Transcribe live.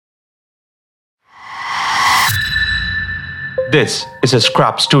This is a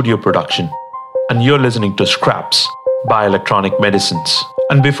Scrap Studio production, and you're listening to Scraps Bioelectronic Medicines.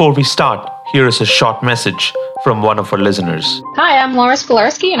 And before we start, here is a short message from one of our listeners. Hi, I'm Laura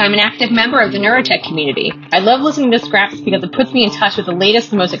Skolarski, and I'm an active member of the neurotech community. I love listening to Scraps because it puts me in touch with the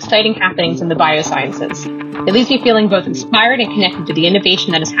latest and most exciting happenings in the biosciences. It leaves me feeling both inspired and connected to the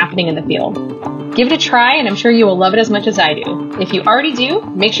innovation that is happening in the field. Give it a try, and I'm sure you will love it as much as I do. If you already do,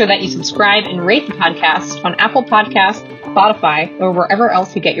 make sure that you subscribe and rate the podcast on Apple Podcasts, Spotify, or wherever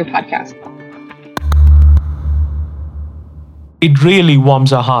else you get your podcast. It really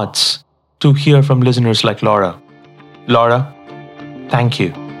warms our hearts to hear from listeners like Laura. Laura, thank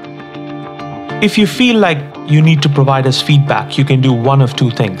you. If you feel like you need to provide us feedback, you can do one of two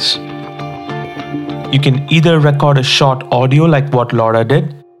things. You can either record a short audio like what Laura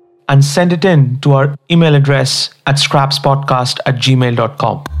did and send it in to our email address at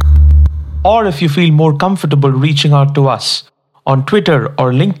scrapspodcast@gmail.com. Or if you feel more comfortable reaching out to us on Twitter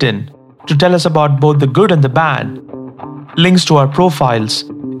or LinkedIn to tell us about both the good and the bad, links to our profiles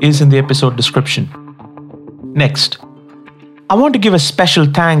is in the episode description. Next, I want to give a special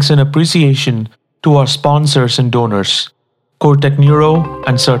thanks and appreciation to our sponsors and donors, CoreTech Neuro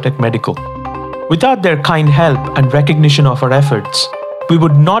and Certec Medical. Without their kind help and recognition of our efforts, we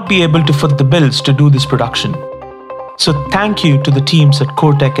would not be able to foot the bills to do this production. So thank you to the teams at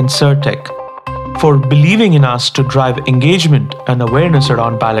CoreTech and Certec for believing in us to drive engagement and awareness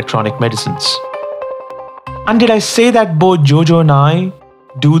around bioelectronic medicines. And did I say that both Jojo and I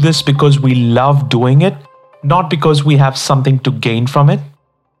do this because we love doing it, not because we have something to gain from it?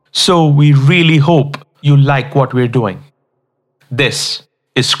 So we really hope you like what we're doing. This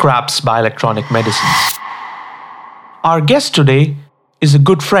is Scraps Bioelectronic Medicines. Our guest today is a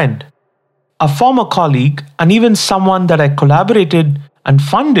good friend, a former colleague, and even someone that I collaborated and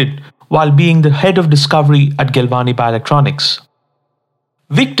funded while being the head of discovery at Galvani Bioelectronics.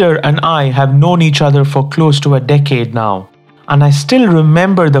 Victor and I have known each other for close to a decade now, and I still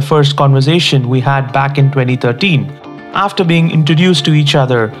remember the first conversation we had back in 2013 after being introduced to each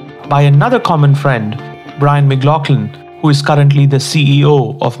other by another common friend, Brian McLaughlin, who is currently the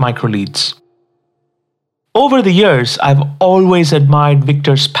CEO of Microleads. Over the years, I've always admired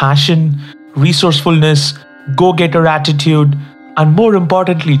Victor's passion, resourcefulness, go-getter attitude, and more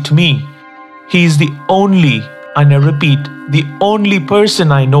importantly to me, he is the only, and I repeat, the only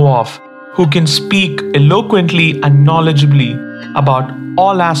person I know of who can speak eloquently and knowledgeably about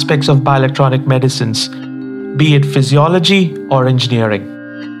all aspects of bioelectronic medicines, be it physiology or engineering.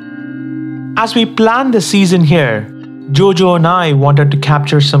 As we plan the season here, Jojo and I wanted to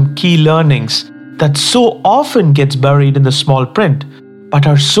capture some key learnings that so often gets buried in the small print, but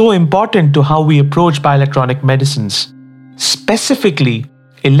are so important to how we approach bioelectronic medicines, specifically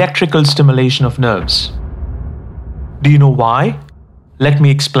electrical stimulation of nerves. Do you know why? Let me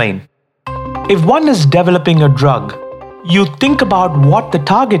explain. If one is developing a drug, you think about what the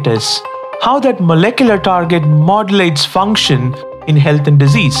target is, how that molecular target modulates function in health and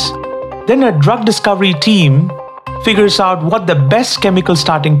disease. Then a drug discovery team figures out what the best chemical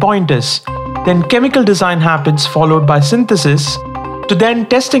starting point is. Then chemical design happens, followed by synthesis, to then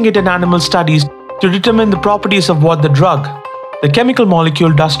testing it in animal studies to determine the properties of what the drug, the chemical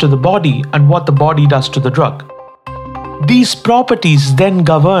molecule, does to the body and what the body does to the drug. These properties then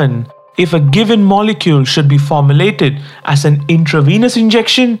govern if a given molecule should be formulated as an intravenous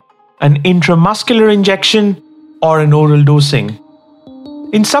injection, an intramuscular injection, or an oral dosing.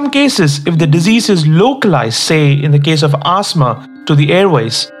 In some cases, if the disease is localized, say in the case of asthma, to the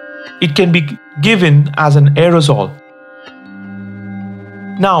airways, it can be given as an aerosol.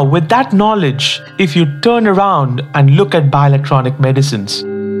 Now, with that knowledge, if you turn around and look at bioelectronic medicines,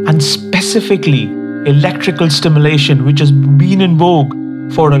 and specifically electrical stimulation, which has been in vogue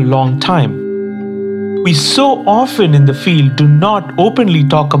for a long time, we so often in the field do not openly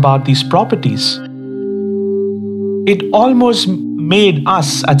talk about these properties. It almost made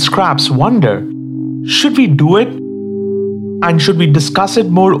us at Scraps wonder, should we do it? And should we discuss it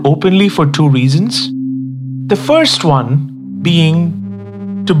more openly for two reasons? The first one being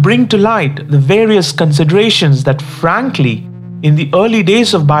to bring to light the various considerations that, frankly, in the early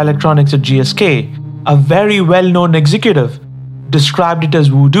days of bioelectronics at GSK, a very well-known executive described it as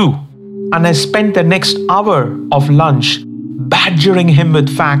voodoo, and I spent the next hour of lunch badgering him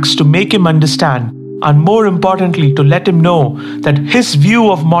with facts to make him understand, and more importantly, to let him know that his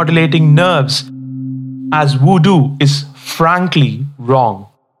view of modulating nerves as voodoo is frankly wrong.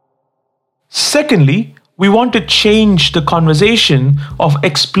 Secondly, we want to change the conversation of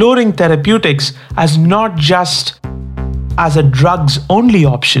exploring therapeutics as not just as a drugs-only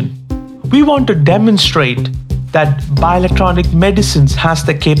option. We want to demonstrate that bioelectronic medicines has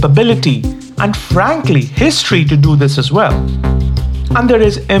the capability and frankly history to do this as well. And there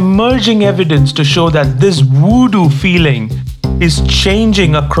is emerging evidence to show that this voodoo feeling is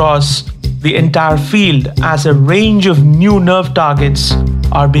changing across the entire field as a range of new nerve targets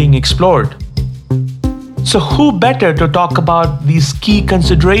are being explored. So who better to talk about these key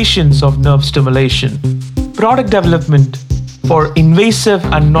considerations of nerve stimulation, product development for invasive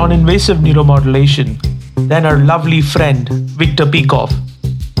and non-invasive neuromodulation than our lovely friend, Viktor Peikoff.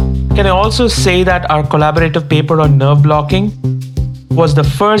 Can I also say that our collaborative paper on nerve blocking was the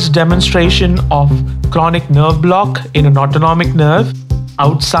first demonstration of chronic nerve block in an autonomic nerve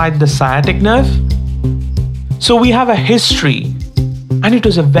outside the sciatic nerve? So we have a history, and it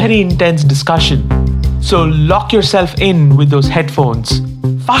was a very intense discussion. So lock yourself in with those headphones,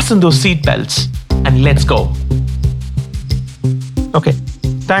 fasten those seatbelts, and let's go. Okay,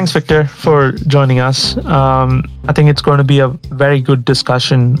 thanks, Victor, for joining us. I think it's going to be a very good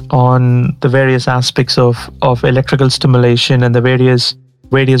discussion on the various aspects of electrical stimulation and the various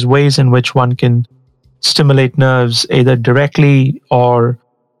ways in which one can stimulate nerves, either directly or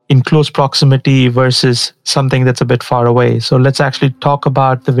in close proximity versus something that's a bit far away. So let's actually talk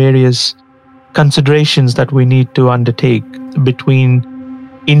about the various considerations that we need to undertake between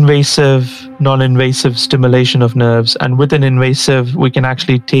invasive, non-invasive stimulation of nerves. And within invasive, we can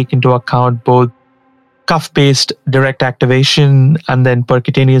actually take into account both cuff-based direct activation and then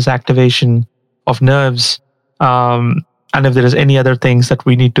percutaneous activation of nerves. And if there is any other things that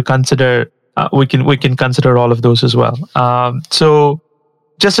we need to consider, we can consider all of those as well. So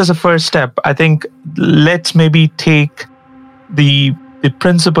just as a first step, I think let's maybe take the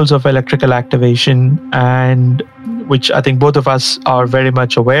principles of electrical activation, and which I think both of us are very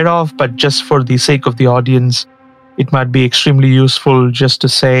much aware of, but just for the sake of the audience, it might be extremely useful just to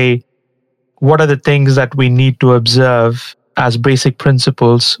say what are the things that we need to observe as basic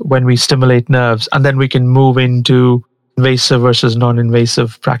principles when we stimulate nerves, and then we can move into invasive versus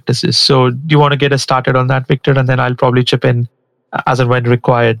non-invasive practices. So do you want to get us started on that, Victor? And then I'll probably chip in as and when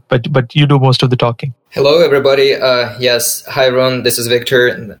required, but you do most of the talking. Hello, everybody. Yes, hi, Ron. This is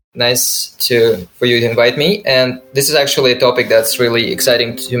Victor. Nice for you to invite me. And this is actually a topic that's really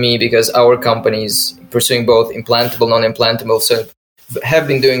exciting to me because our company is pursuing both implantable, non-implantable. So have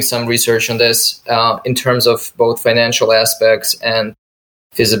been doing some research on this in terms of both financial aspects and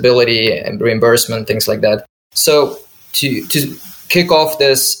feasibility and reimbursement, things like that. So to kick off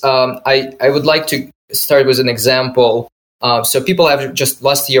this, I would like to start with an example. So people have just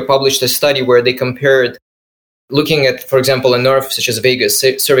last year published a study where they compared, looking at, for example, a nerve such as vagus,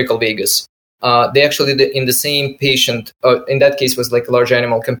 cervical vagus. They actually did in the same patient, in that case was like a large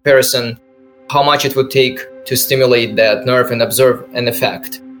animal comparison, how much it would take to stimulate that nerve and observe an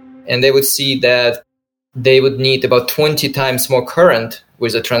effect. And they would see that they would need about 20 times more current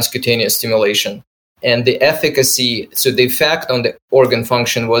with a transcutaneous stimulation. And the efficacy, so the effect on the organ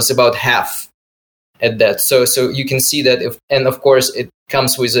function was about half at that. So you can see that, and of course it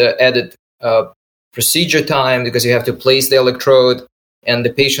comes with an added procedure time because you have to place the electrode, and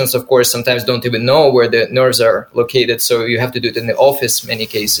the patients, of course, sometimes don't even know where the nerves are located. So you have to do it in the office, many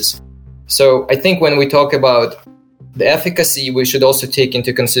cases. So I think when we talk about the efficacy, we should also take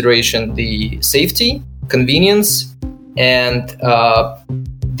into consideration the safety, convenience, and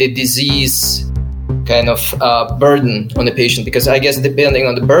the disease kind of burden on the patient, because I guess depending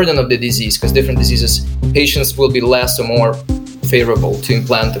on the burden of the disease, because different diseases, patients will be less or more favorable to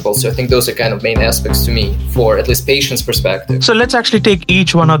implantable. So I think those are kind of main aspects to me for at least patients' perspective. So let's actually take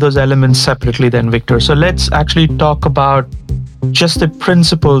each one of those elements separately then, Victor. So let's actually talk about just the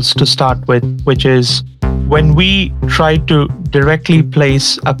principles to start with, which is when we try to directly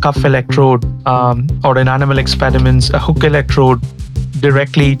place a cuff electrode or in animal experiments, a hook electrode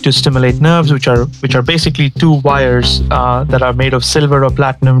directly to stimulate nerves, which are basically two wires that are made of silver or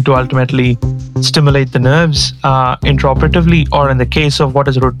platinum to ultimately stimulate the nerves intraoperatively, or in the case of what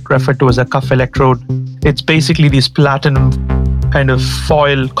is referred to as a cuff electrode, it's basically these platinum kind of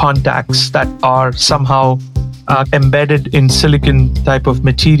foil contacts that are somehow embedded in silicon type of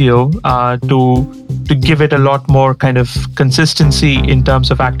material to give it a lot more kind of consistency in terms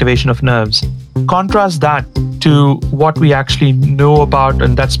of activation of nerves. Contrast that to what we actually know about,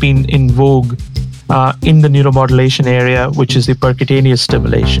 and that's been in vogue in the neuromodulation area, which is the percutaneous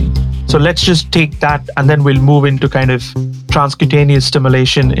stimulation. So let's just take that, and then we'll move into kind of transcutaneous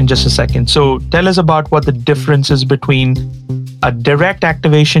stimulation in just a second. So tell us about what the difference is between a direct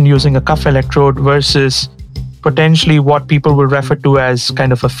activation using a cuff electrode versus potentially what people will refer to as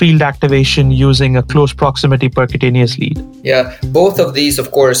kind of a field activation using a close proximity percutaneous lead. Yeah, both of these,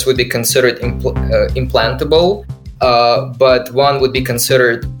 of course, would be considered implantable, but one would be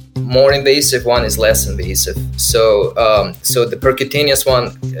considered more invasive, one is less invasive. So the percutaneous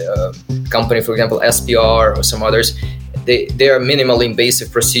one, company, for example, SPR or some others, they are minimally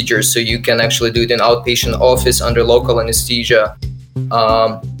invasive procedures, so you can actually do it in outpatient office under local anesthesia.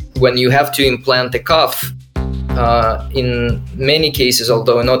 When you have to implant a cuff, in many cases,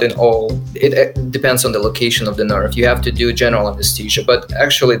 although not in all, it depends on the location of the nerve. You have to do general anesthesia, but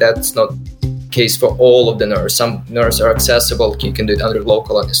actually that's not the case for all of the nerves. Some nerves are accessible, you can do it under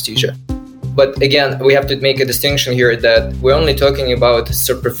local anesthesia. But again, we have to make a distinction here that we're only talking about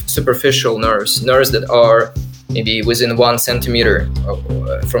superficial nerves that are maybe within 1 centimeter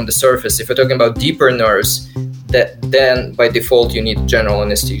from the surface. If we're talking about deeper nerves, then by default you need general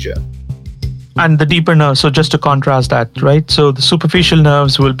anesthesia. And the deeper nerves, so just to contrast that, right? So the superficial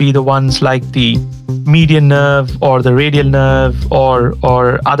nerves will be the ones like the median nerve or the radial nerve or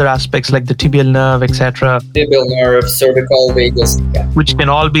other aspects like the tibial nerve, etc. Tibial nerve, cervical, vagus, which can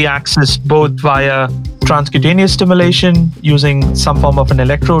all be accessed both via transcutaneous stimulation using some form of an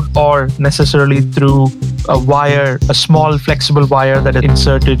electrode or necessarily through a wire, a small flexible wire that is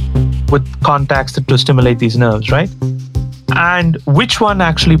inserted with contacts to stimulate these nerves, right? And which one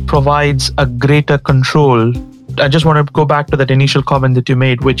actually provides a greater control? I just want to go back to that initial comment that you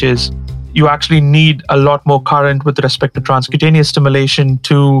made, which is you actually need a lot more current with respect to transcutaneous stimulation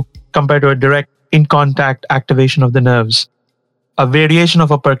compared to a direct in-contact activation of the nerves. A variation of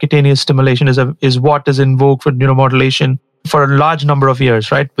a percutaneous stimulation is what is in vogue for neuromodulation for a large number of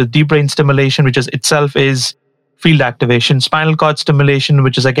years, right? With deep brain stimulation, which is itself is field activation, spinal cord stimulation,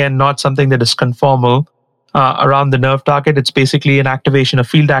 which is again not something that is conformal around the nerve target. It's basically an activation, a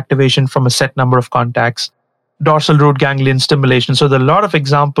field activation from a set number of contacts. Dorsal root ganglion stimulation. So there are a lot of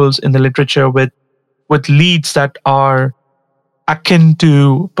examples in the literature with leads that are akin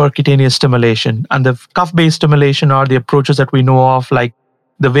to percutaneous stimulation. And the cuff-based stimulation are the approaches that we know of, like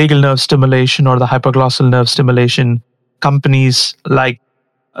the vagal nerve stimulation or the hypoglossal nerve stimulation. Companies like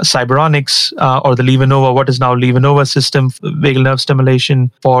Cyberonics or the LivaNova, what is now LivaNova system, vagal nerve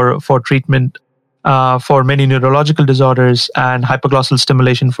stimulation for treatment for many neurological disorders, and hypoglossal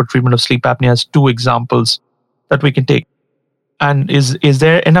stimulation for treatment of sleep apnea as two examples that we can take. And is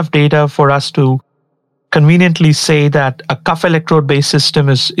there enough data for us to conveniently say that a cuff electrode based system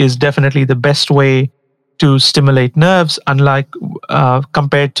is definitely the best way to stimulate nerves, unlike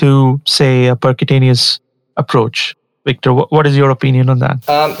compared to, say, a percutaneous approach? Victor, what is your opinion on that?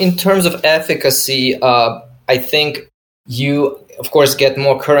 In terms of efficacy, I think you, of course, get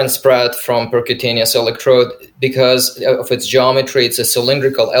more current spread from percutaneous electrode because of its geometry. It's a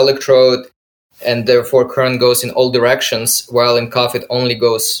cylindrical electrode, and therefore current goes in all directions, while in cuff it only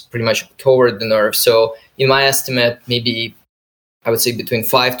goes pretty much toward the nerve. So in my estimate, maybe I would say between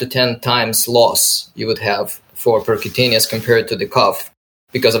 5 to 10 times loss you would have for percutaneous compared to the cuff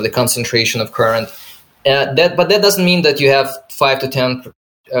because of the concentration of current. But that doesn't mean that you have 5 to 10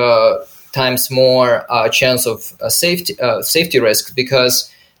 times more chance of safety risk,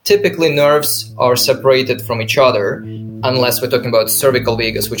 because typically nerves are separated from each other, unless we're talking about cervical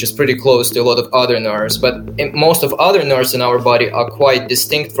vagus, which is pretty close to a lot of other nerves. But most of other nerves in our body are quite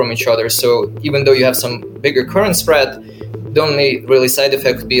distinct from each other. So even though you have some bigger current spread, the only really side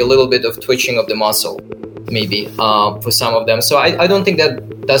effect would be a little bit of twitching of the muscle, maybe for some of them. So I don't think that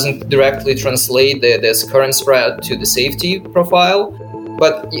doesn't directly translate this current spread to the safety profile,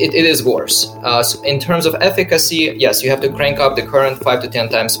 but it is worse. So in terms of efficacy, yes, you have to crank up the current 5 to 10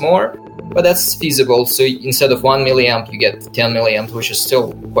 times more, but that's feasible. So instead of 1 milliamp, you get 10 milliamp, which is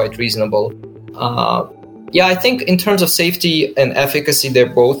still quite reasonable. I think in terms of safety and efficacy, they're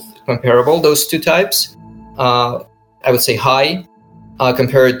both comparable, those two types. I would say high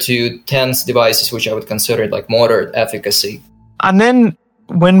compared to TENS devices, which I would consider like moderate efficacy. And then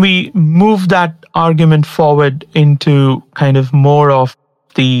when we move that argument forward into kind of more of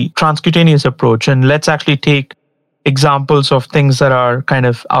the transcutaneous approach, and let's actually take examples of things that are kind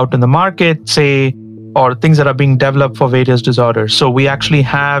of out in the market, say, or things that are being developed for various disorders. So we actually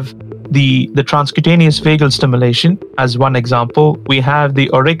have the transcutaneous vagal stimulation as one example. We have the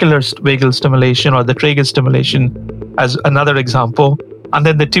auricular vagal stimulation or the tragus stimulation as another example. And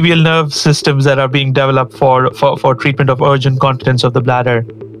then the tibial nerve systems that are being developed for treatment of urge incontinence of the bladder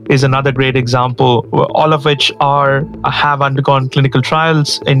is another great example, all of which have undergone clinical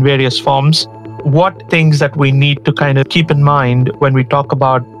trials in various forms. What things that we need to kind of keep in mind when we talk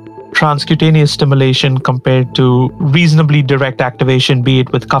about transcutaneous stimulation compared to reasonably direct activation, be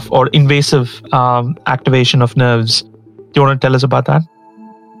it with cuff or invasive activation of nerves. Do you want to tell us about that?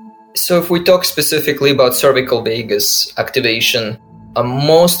 So if we talk specifically about cervical vagus activation,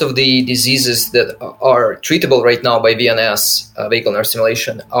 most of the diseases that are treatable right now by VNS, vagal nerve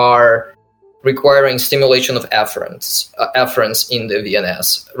stimulation, are requiring stimulation of afferents in the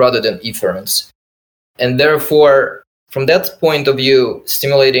VNS rather than efferents. And therefore, from that point of view,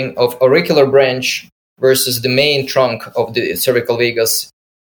 stimulating of auricular branch versus the main trunk of the cervical vagus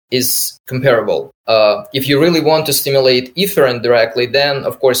is comparable. If you really want to stimulate efferent directly, then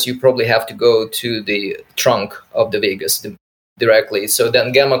of course you probably have to go to the trunk of the vagus directly. So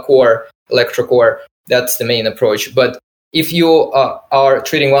then gamma core, electrocore, that's the main approach. But if you are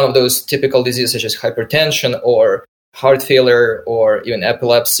treating one of those typical diseases such as hypertension or heart failure or even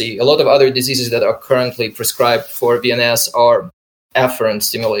epilepsy, a lot of other diseases that are currently prescribed for VNS are afferent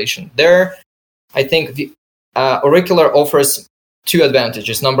stimulation. There, I think the auricular offers two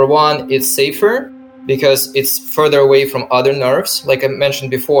advantages. Number one, it's safer because it's further away from other nerves. Like I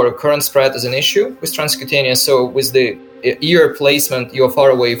mentioned before, current spread is an issue with transcutaneous. So with the ear placement, you're far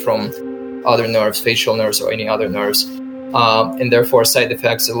away from other nerves, facial nerves or any other nerves. And therefore side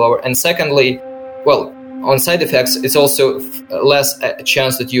effects are lower. And secondly, well, on side effects, it's also less a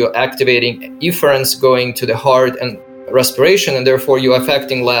chance that you're activating efferents going to the heart and respiration, and therefore you're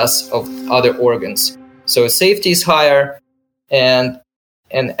affecting less of other organs. So safety is higher and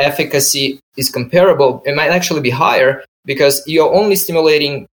efficacy is comparable. It might actually be higher because you're only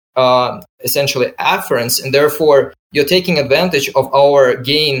stimulating essentially afferents, and therefore you're taking advantage of our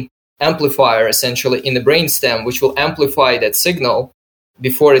gain amplifier essentially in the brainstem, which will amplify that signal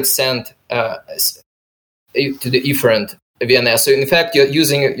before it's sent to the efferent VNS. So in fact, you're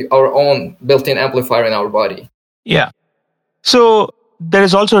using our own built-in amplifier in our body. Yeah. So there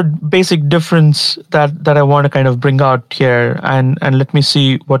is also a basic difference that I want to kind of bring out here, and let me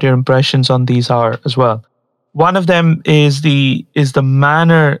see what your impressions on these are as well. One of them is the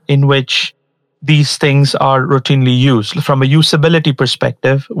manner in which these things are routinely used from a usability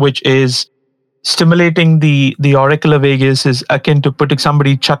perspective, which is stimulating the auricular vagus is akin to putting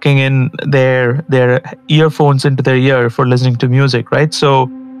somebody chucking in their earphones into their ear for listening to music, right? So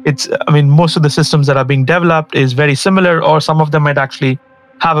most of the systems that are being developed is very similar, or some of them might actually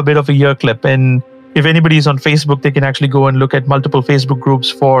have a bit of a ear clip. And if anybody is on Facebook, they can actually go and look at multiple Facebook groups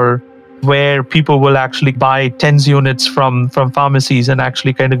for where people will actually buy TENS units from pharmacies and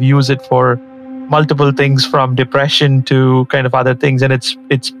actually kind of use it for multiple things from depression to kind of other things. And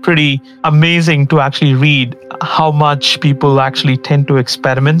it's pretty amazing to actually read how much people actually tend to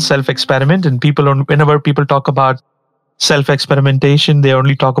self-experiment. And whenever people talk about self-experimentation, they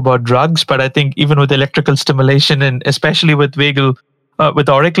only talk about drugs. But I think even with electrical stimulation, and especially with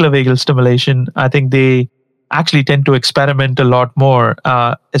auricular vagal stimulation, I think they actually tend to experiment a lot more,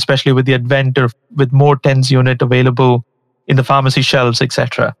 especially with the advent of with more TENS unit available in the pharmacy shelves,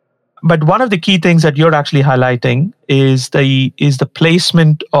 etc. But one of the key things that you're actually highlighting is the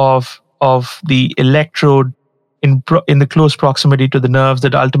placement of the electrode in the close proximity to the nerves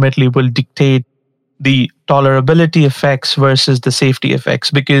that ultimately will dictate the tolerability effects versus the safety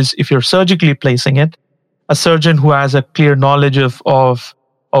effects. Because if you're surgically placing it, a surgeon who has a clear knowledge of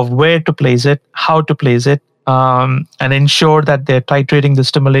where to place it, how to place it, and ensure that they're titrating the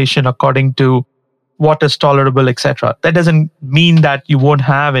stimulation according to what is tolerable, etc. That doesn't mean that you won't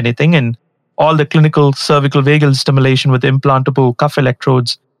have anything. And all the clinical cervical vagal stimulation with implantable cuff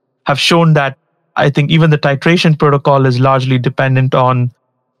electrodes have shown that I think even the titration protocol is largely dependent on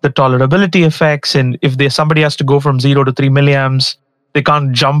the tolerability effects. And if somebody has to go from 0 to 3 milliamps, they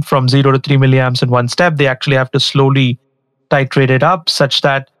can't jump from 0 to 3 milliamps in one step. They actually have to slowly titrate it up such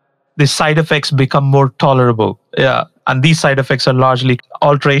that the side effects become more tolerable. Yeah. And these side effects are largely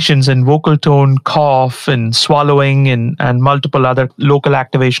alterations in vocal tone, cough, and swallowing, and multiple other local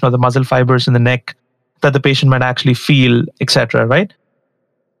activation of the muscle fibers in the neck that the patient might actually feel, etc. Right?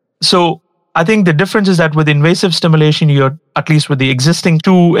 So I think the difference is that with invasive stimulation, you're, at least with the existing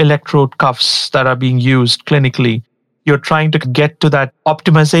 2 electrode cuffs that are being used clinically, you're trying to get to that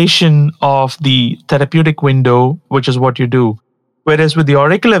optimization of the therapeutic window, which is what you do. Whereas with the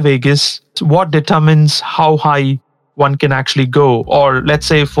auricular vagus, what determines how high one can actually go? Or let's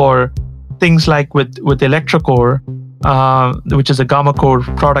say for things like with electrocore, which is a gamma core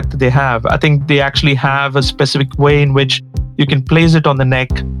product that they have, I think they actually have a specific way in which you can place it on the neck,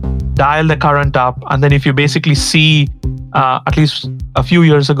 dial the current up, and then if you basically see, at least a few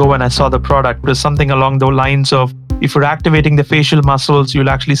years ago when I saw the product, was something along the lines of, if you're activating the facial muscles, you'll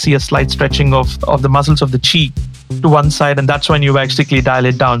actually see a slight stretching of the muscles of the cheek, to one side, and that's when you basically dial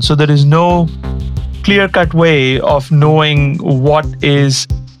it down. So there is no clear-cut way of knowing what is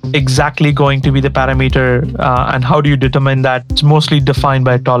exactly going to be the parameter, and how do you determine that? It's mostly defined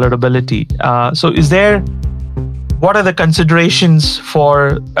by tolerability. What are the considerations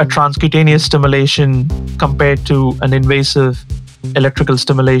for a transcutaneous stimulation compared to an invasive electrical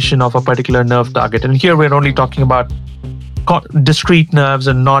stimulation of a particular nerve target? And here we're only talking about discrete nerves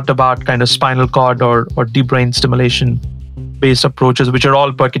and not about kind of spinal cord or deep brain stimulation based approaches, which are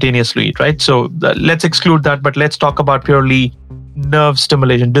all percutaneous fluid, right? So let's exclude that, but let's talk about purely nerve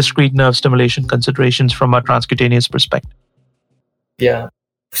stimulation, discrete nerve stimulation considerations from a transcutaneous perspective. Yeah.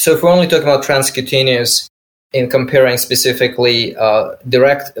 So if we're only talking about transcutaneous in comparing specifically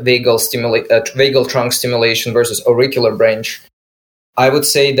direct vagal trunk stimulation versus auricular branch, I would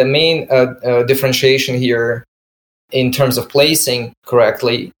say the main differentiation here in terms of placing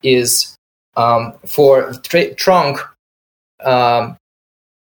correctly is for trunk,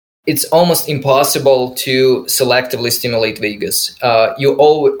 it's almost impossible to selectively stimulate vagus. You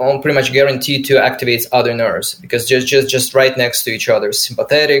all pretty much guaranteed to activate other nerves because just right next to each other,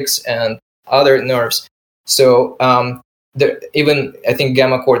 sympathetics and other nerves. So even I think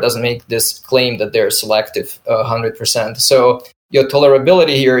gamma core doesn't make this claim that they're selective 100%. So your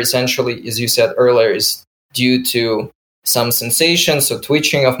tolerability here essentially, as you said earlier, is due to some sensations, so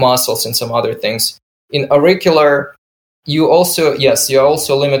twitching of muscles and some other things. In auricular, you're also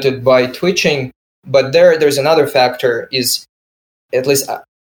limited by twitching, but there's another factor is, at least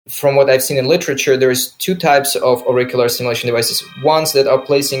from what I've seen in literature, there's two types of auricular stimulation devices. Ones that are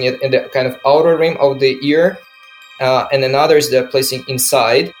placing it in the kind of outer rim of the ear, and then others that are placing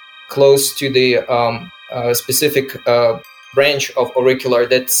inside, close to the specific branch of auricular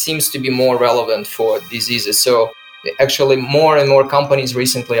that seems to be more relevant for diseases. So actually, more and more companies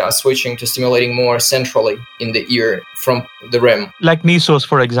recently are switching to stimulating more centrally in the ear from the rim. Like Nisos,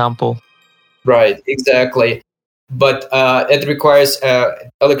 for example. Right, exactly. But it requires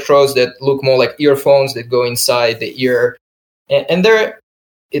electrodes that look more like earphones that go inside the ear. And their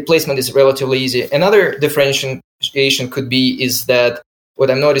placement is relatively easy. Another differentiation could be is that what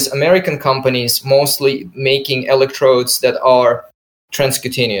I've noticed, American companies mostly making electrodes that are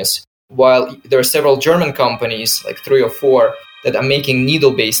transcutaneous, while there are several German companies, like 3 or 4, that are making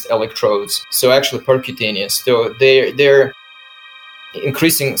needle-based electrodes, so actually percutaneous. So they're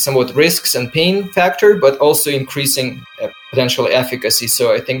increasing somewhat risks and pain factor, but also increasing potentially efficacy.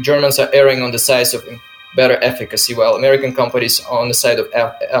 So I think Germans are erring on the side of better efficacy, while American companies are on the side of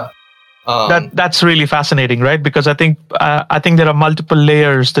that's really fascinating, right? Because I think there are multiple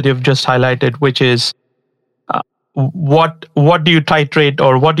layers that you've just highlighted, which is what do you titrate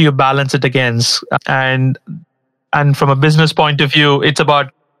or what do you balance it against, and from a business point of view, it's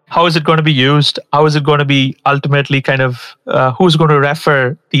about how is it going to be used, how is it going to be ultimately kind of who's going to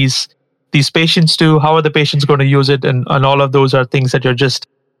refer these patients to, how are the patients going to use it, and all of those are things that you're just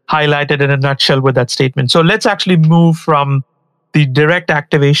highlighted in a nutshell with that statement. So let's actually move from the direct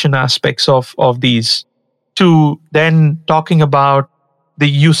activation aspects of these to then talking about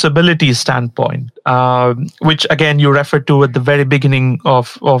the usability standpoint, which again you referred to at the very beginning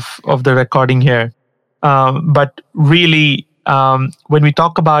of the recording here. But really, when we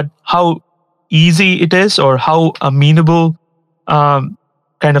talk about how easy it is or how amenable kind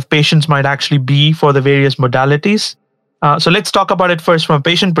of patients might actually be for the various modalities. So let's talk about it first from a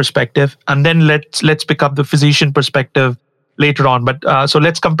patient perspective, and then let's pick up the physician perspective later on. But so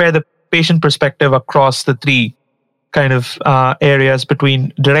let's compare the patient perspective across the three kind of areas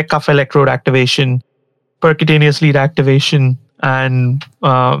between direct cuff electrode activation, percutaneous lead activation, and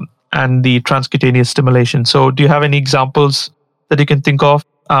the transcutaneous stimulation. So do you have any examples that you can think of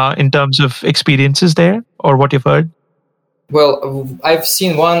in terms of experiences there or what you've heard? Well, I've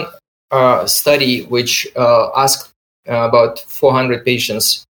seen one study which asked about 400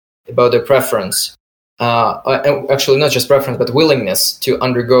 patients about their preference. Actually, not just preference, but willingness to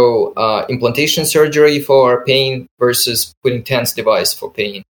undergo implantation surgery for pain versus putting TENS device for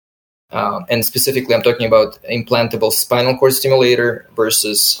pain. And specifically, I'm talking about implantable spinal cord stimulator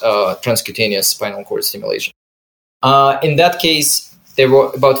versus transcutaneous spinal cord stimulation. In that case, there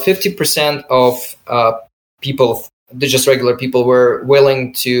were about 50% of people, just regular people, were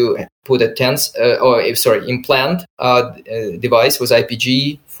willing to put a implant device with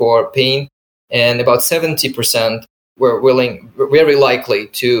IPG for pain. And about 70% were very likely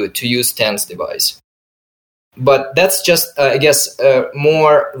to use TENS device. But that's just, I guess,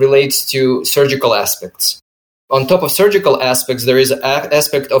 more relates to surgical aspects. On top of surgical aspects, there is an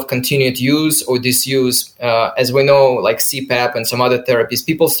aspect of continued use or disuse. As we know, like CPAP and some other therapies,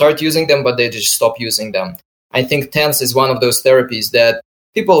 people start using them, but they just stop using them. I think TENS is one of those therapies that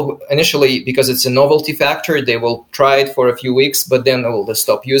people initially, because it's a novelty factor, they will try it for a few weeks, but then they will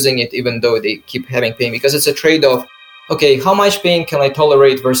stop using it even though they keep having pain, because it's a trade-off. Okay, how much pain can I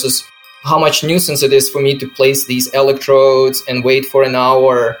tolerate versus how much nuisance it is for me to place these electrodes and wait for an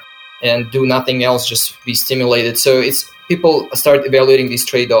hour and do nothing else, just be stimulated. So it's people start evaluating these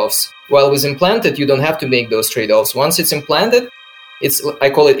trade-offs. While with implanted, you don't have to make those trade-offs. Once it's implanted, I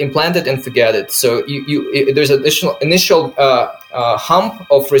call it implanted and forget it. So there's initial hump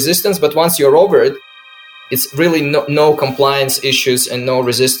of resistance, but once you're over it, it's really no compliance issues and no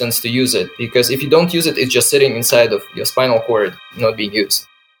resistance to use it. Because if you don't use it, it's just sitting inside of your spinal cord, not being used.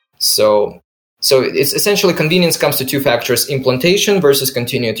 So it's essentially convenience comes to two factors: implantation versus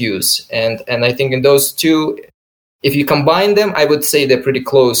continued use. And I think in those two, if you combine them, I would say they're pretty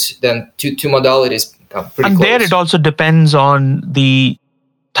close. Then two modalities. And close. there it also depends on the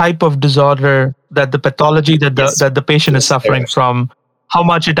type of disorder, that the pathology that the patient is suffering from, how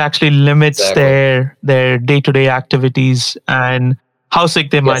much it actually limits their day-to-day activities and how sick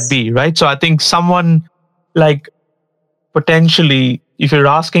they might be, right? So I think someone like potentially, if you're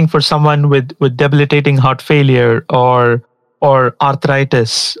asking for someone with debilitating heart failure or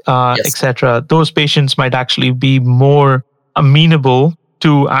arthritis, etc., those patients might actually be more amenable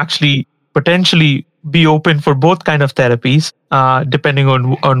to actually potentially be open for both kind of therapies, depending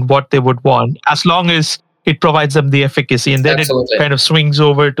on what they would want, as long as it provides them the efficacy. And then it kind of swings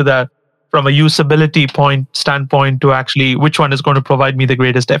over to that from a usability standpoint to actually which one is going to provide me the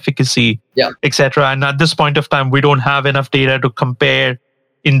greatest efficacy, etc. And at this point of time, we don't have enough data to compare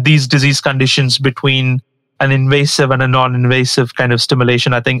in these disease conditions between an invasive and a non-invasive kind of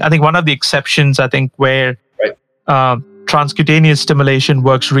stimulation. I think one of the exceptions, where transcutaneous stimulation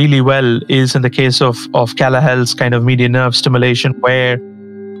works really well is in the case of Calahel's kind of median nerve stimulation, where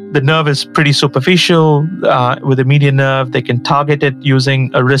the nerve is pretty superficial. With the median nerve, they can target it using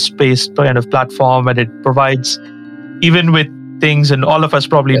a wrist-based kind of platform, and it provides, even with things, and all of us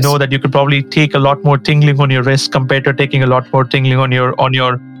probably know that you could probably take a lot more tingling on your wrist compared to taking a lot more tingling on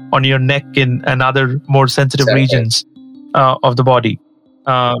your neck and other more sensitive regions of the body.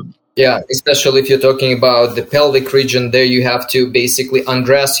 Especially if you're talking about the pelvic region, there you have to basically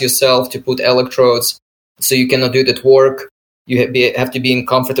undress yourself to put electrodes, so you cannot do it at work. You have to be in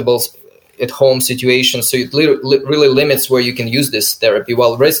comfortable at home situations, so it really limits where you can use this therapy.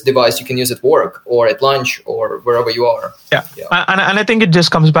 While wrist device, you can use at work or at lunch or wherever you are. And I think it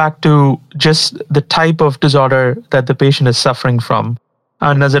just comes back to just the type of disorder that the patient is suffering from,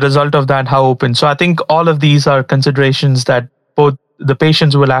 and as a result of that, how open. So I think all of these are considerations that both the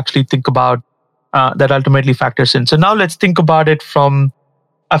patients will actually think about, that ultimately factors in. So now let's think about it from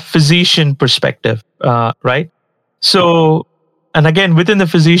a physician perspective, right? So, and again, within the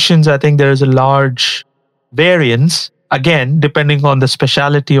physicians, I think there is a large variance, again, depending on the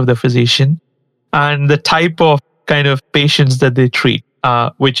specialty of the physician and the type of kind of patients that they treat,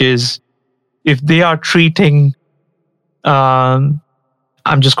 which is, if they are treating, I'm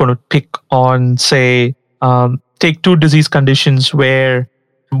just going to pick on, say, take two disease conditions where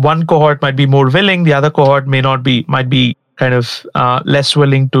one cohort might be more willing, the other cohort might be kind of less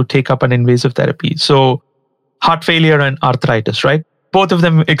willing to take up an invasive therapy. So heart failure and arthritis, right? Both of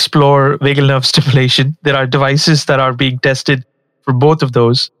them explore vagal nerve stimulation. There are devices that are being tested for both of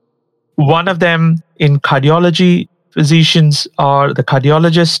those. One of them, in cardiology, physicians are the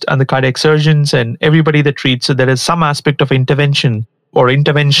cardiologist and the cardiac surgeons and everybody that treats. So there is some aspect of intervention or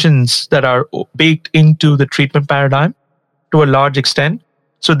interventions that are baked into the treatment paradigm to a large extent.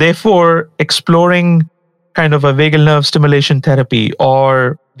 So therefore, exploring kind of a vagal nerve stimulation therapy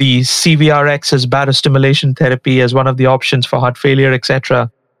or the CVRX as barostimulation therapy as one of the options for heart failure,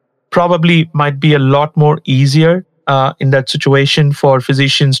 etc., probably might be a lot more easier in that situation for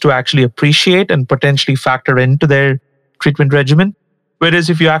physicians to actually appreciate and potentially factor into their treatment regimen. Whereas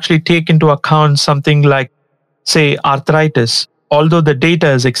if you actually take into account something like, say, arthritis, although the data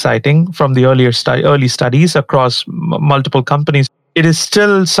is exciting from the early studies across multiple companies, it is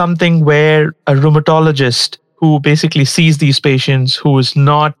still something where a rheumatologist who basically sees these patients, who is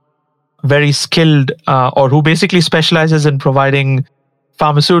not very skilled or who basically specializes in providing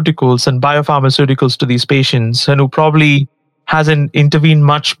pharmaceuticals and biopharmaceuticals to these patients, and who probably hasn't intervened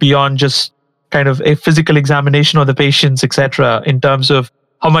much beyond just kind of a physical examination of the patients, etc., in terms of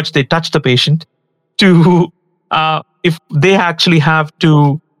how much they touch the patient, to if they actually have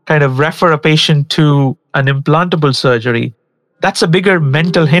to kind of refer a patient to an implantable surgery, that's a bigger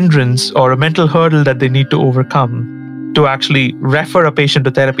mental hindrance or a mental hurdle that they need to overcome to actually refer a patient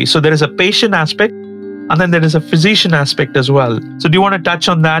to therapy. So there is a patient aspect, and then there is a physician aspect as well. So do you want to touch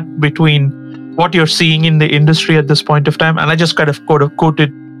on that between what you're seeing in the industry at this point of time? And I just kind of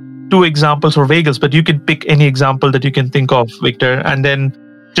quoted 2 examples for vagals, but you can pick any example that you can think of, Victor, and then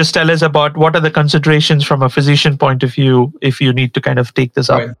just tell us about what are the considerations from a physician point of view if you need to kind of take this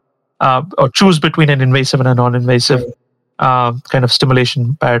up or choose between an invasive and a non-invasive kind of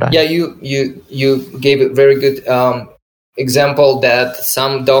stimulation paradigm. Yeah, you gave a very good example that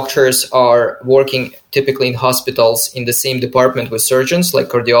some doctors are working typically in hospitals in the same department with surgeons, like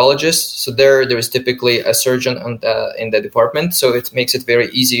cardiologists. So there is typically a surgeon in the department. So it makes it very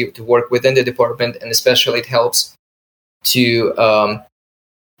easy to work within the department, and especially it helps to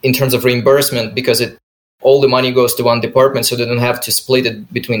in terms of reimbursement, because all the money goes to one department, so they don't have to split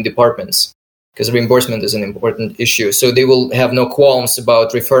it between departments, because reimbursement is an important issue. So they will have no qualms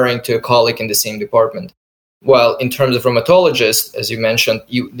about referring to a colleague in the same department. While in terms of rheumatologists, as you mentioned,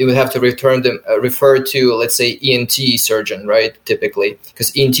 they would have to refer to, let's say, ENT surgeon, right? Typically,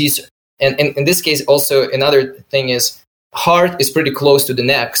 because ENTs, and in this case, also another thing is heart is pretty close to the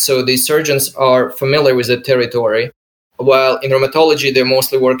neck, so the surgeons are familiar with the territory. While in rheumatology, they're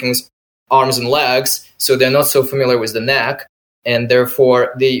mostly working arms and legs, so they're not so familiar with the neck, and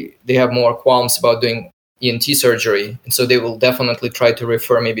therefore they have more qualms about doing ENT surgery, and so they will definitely try to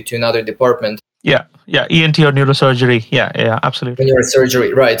refer maybe to another department. Yeah, ENT or neurosurgery. Yeah, absolutely.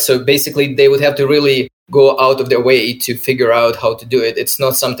 Neurosurgery, right. So basically, they would have to really go out of their way to figure out how to do it. It's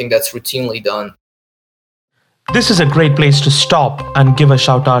not something that's routinely done. This is a great place to stop and give a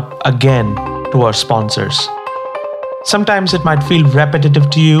shout out again to our sponsors. Sometimes it might feel repetitive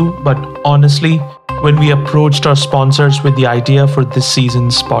to you, but honestly, when we approached our sponsors with the idea for this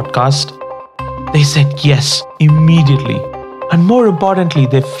season's podcast, they said yes immediately. And more importantly,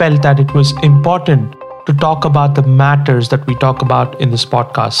 they felt that it was important to talk about the matters that we talk about in this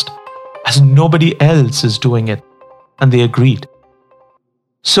podcast, as nobody else is doing it. And they agreed.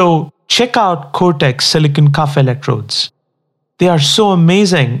 So check out Cortex silicon cuff electrodes. They are so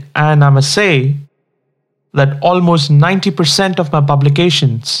amazing, and I must say that almost 90% of my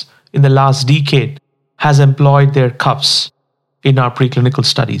publications in the last decade has employed their cuffs in our preclinical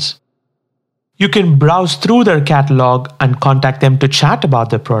studies. You can browse through their catalog and contact them to chat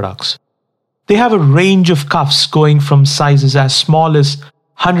about their products. They have a range of cuffs going from sizes as small as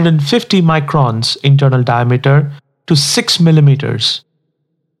 150 microns internal diameter to 6 millimeters.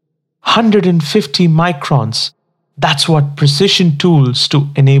 150 microns. That's what precision tools to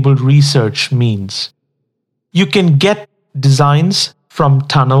enable research means. You can get designs from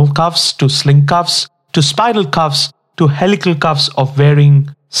tunnel cuffs to sling cuffs to spiral cuffs to helical cuffs of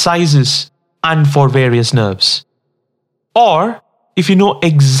varying sizes and for various nerves. Or, if you know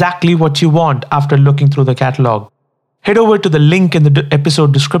exactly what you want after looking through the catalog, head over to the link in the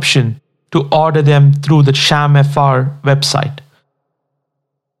episode description to order them through the ShamFR website.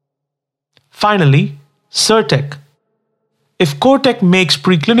 Finally, Certec. If Cortec makes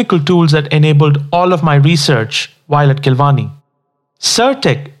preclinical tools that enabled all of my research while at Kilvani,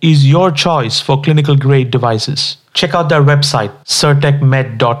 Certec is your choice for clinical grade devices. Check out their website,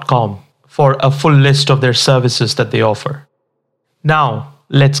 certecmed.com, for a full list of their services that they offer. Now,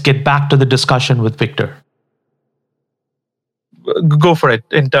 let's get back to the discussion with Victor. Go for it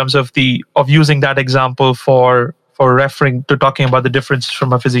in terms of using that example for referring to talking about the difference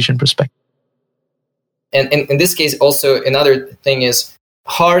from a physician perspective. And in this case, also another thing is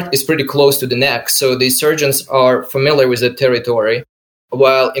heart is pretty close to the neck, so the surgeons are familiar with the territory.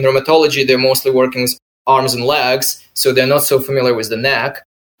 While in rheumatology, they're mostly working arms and legs, so they're not so familiar with the neck,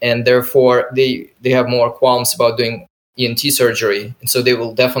 and therefore they have more qualms about doing ENT surgery, and so they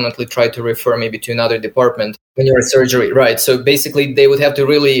will definitely try to refer maybe to another department when you're surgery, right? So basically, they would have to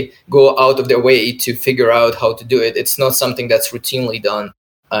really go out of their way to figure out how to do it. It's not something that's routinely done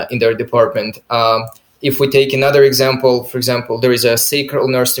in their department. If we take another example, for example, there is a sacral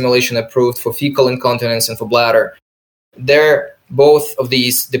nerve stimulation approved for fecal incontinence and for bladder. Both of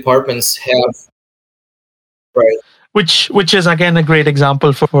these departments have, right? Which is again a great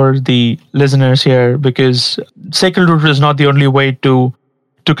example for the listeners here, because sacral root is not the only way to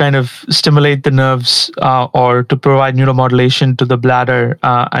kind of stimulate the nerves or to provide neuromodulation to the bladder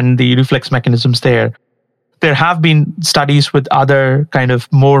and the reflex mechanisms there. There have been studies with other kind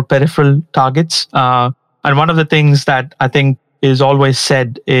of more peripheral targets. And one of the things that I think is always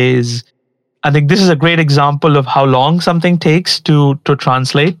said is, I think this is a great example of how long something takes to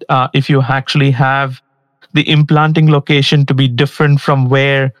translate. If you actually have the implanting location to be different from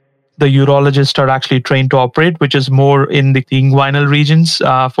where the urologists are actually trained to operate, which is more in the inguinal regions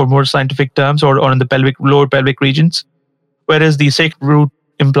for more scientific terms, or in the lower pelvic regions, whereas the sacral root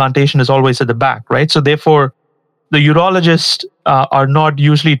implantation is always at the back, right? So therefore, the urologists are not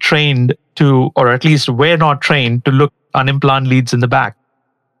usually trained to, or at least were not trained to look unimplant leads in the back.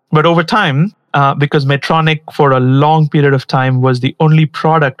 But over time, because Medtronic for a long period of time was the only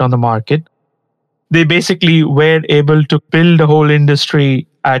product on the market, they basically were able to build a whole industry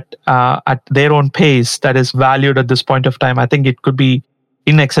at their own pace that is valued at this point of time. I think it could be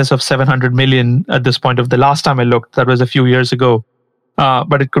in excess of 700 million at this point of the last time I looked. That was a few years ago.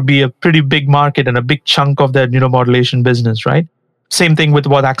 But it could be a pretty big market and a big chunk of their neuromodulation business, right? Same thing with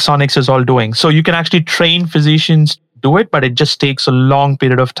what Axonics is all doing. So you can actually train physicians to do it, but it just takes a long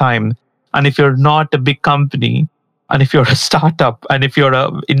period of time. And if you're not a big company, and if you're a startup, and if you're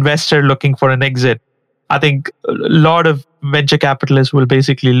an investor looking for an exit, I think a lot of venture capitalists will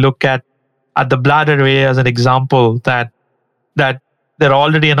basically look at the bladder area as an example that there are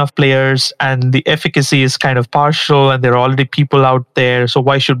already enough players and the efficacy is kind of partial and there are already people out there. So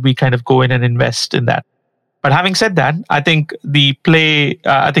why should we kind of go in and invest in that? But having said that, I think the play,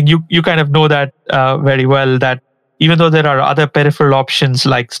 I think you kind of know that very well, that even though there are other peripheral options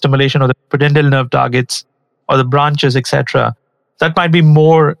like stimulation of the pudendal nerve targets or the branches, etc., that might be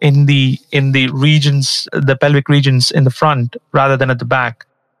more in the regions, the pelvic regions in the front rather than at the back.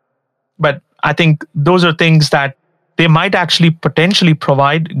 But I think those are things that they might actually potentially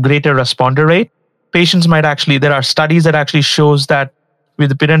provide greater responder rate. Patients might actually, there are studies that actually shows that with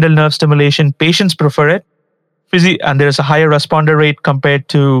the pudendal nerve stimulation, patients prefer it. And there's a higher responder rate compared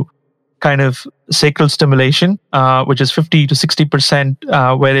to kind of sacral stimulation, which is 50 to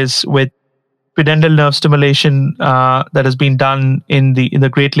 60%, whereas with pudendal nerve stimulation that has been done in the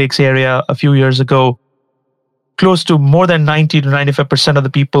Great Lakes area a few years ago, close to more than 90 to 95% of the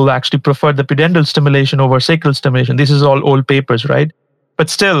people actually prefer the pudendal stimulation over sacral stimulation. This is all old papers, right? But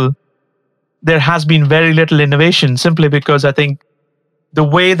still, there has been very little innovation simply because I think the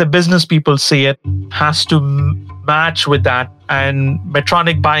way the business people see it has to match with that. And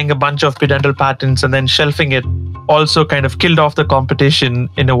Medtronic buying a bunch of pudendal patents and then shelving it also kind of killed off the competition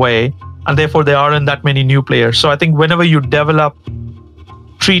in a way. And therefore, there aren't that many new players. So I think whenever you develop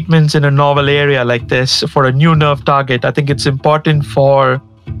treatments in a novel area like this for a new nerve target, I think it's important for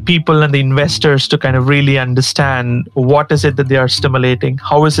people and the investors to kind of really understand what is it that they are stimulating,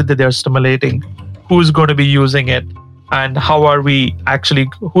 how is it that they're stimulating, who's going to be using it, and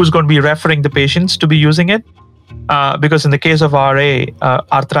who's going to be referring the patients to be using it. Because in the case of RA,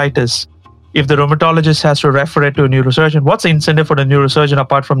 arthritis, if the rheumatologist has to refer it to a neurosurgeon, what's the incentive for the neurosurgeon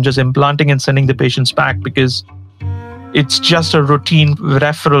apart from just implanting and sending the patients back? Because it's just a routine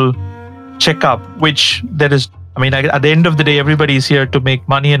referral checkup, which there is, at the end of the day, everybody is here to make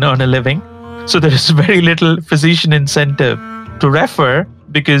money and earn a living. So there is very little physician incentive to refer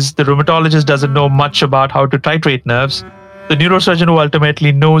because the rheumatologist doesn't know much about how to titrate nerves. The neurosurgeon who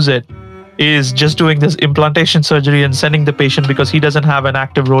ultimately knows it is just doing this implantation surgery and sending the patient because he doesn't have an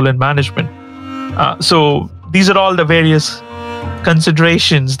active role in management. So these are all the various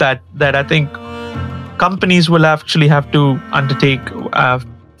considerations that I think companies will actually have to undertake.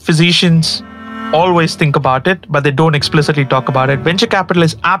 Physicians always think about it, but they don't explicitly talk about it. Venture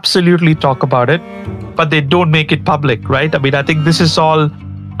capitalists absolutely talk about it, but they don't make it public, right? I think this is all,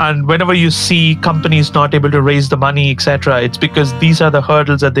 and whenever you see companies not able to raise the money, etc., it's because these are the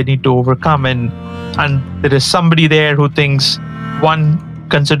hurdles that they need to overcome, and there is somebody there who thinks one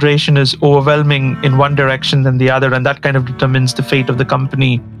consideration is overwhelming in one direction than the other, and that kind of determines the fate of the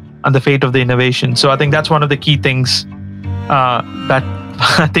company and the fate of the innovation. So I think that's one of the key things that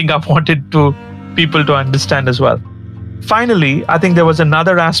I think I've wanted people to understand as well. Finally, I think there was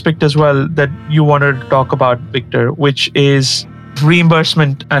another aspect as well that you wanted to talk about, Victor, which is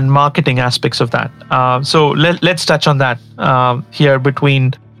reimbursement and marketing aspects of that. So let's touch on that here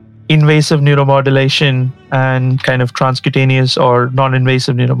between invasive neuromodulation and kind of transcutaneous or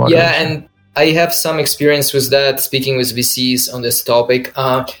non-invasive neuromodulation. Yeah, and I have some experience with that, speaking with VCs on this topic.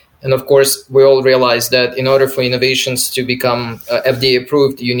 And of course, we all realize that in order for innovations to become FDA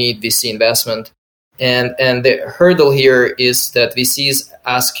approved, you need VC investment. And the hurdle here is that VCs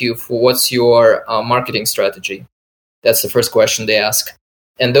ask you for what's your marketing strategy. That's the first question they ask.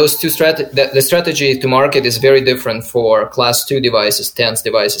 And those two the strategy to market is very different for class 2 devices, TENS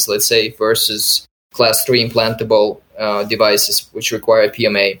devices, let's say, versus class 3 implantable devices, which require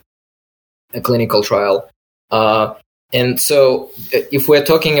PMA, a clinical trial. And so if we're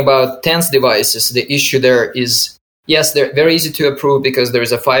talking about TENS devices, the issue there is, yes, they're very easy to approve because there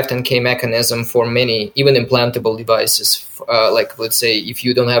is a 510K mechanism for many, even implantable devices. Like, let's say, if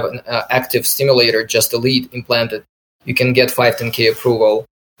you don't have an active stimulator, just a lead implanted, you can get 510K approval.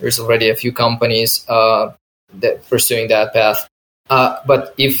 There's already a few companies that pursuing that path.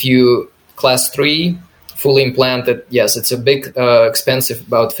 But if you class 3, fully implanted. Yes, it's a big, expensive,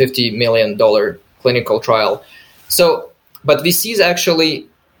 about $50 million clinical trial. So, but VCs actually,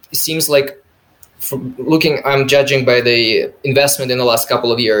 it seems like, I'm judging by the investment in the last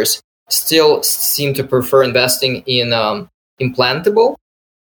couple of years, still seem to prefer investing in implantable.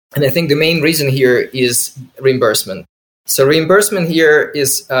 And I think the main reason here is reimbursement. So reimbursement here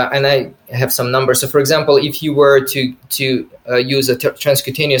is, and I have some numbers. So for example, if you were to use a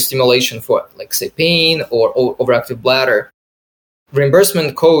transcutaneous stimulation for, like, say, pain or overactive bladder,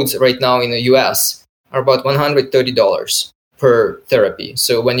 reimbursement codes right now in the US are about $130 per therapy.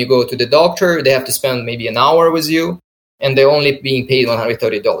 So when you go to the doctor, they have to spend maybe an hour with you, and they're only being paid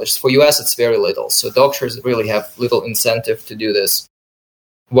 $130. For US, it's very little. So doctors really have little incentive to do this.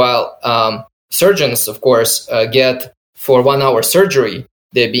 While surgeons, of course, get for 1 hour surgery,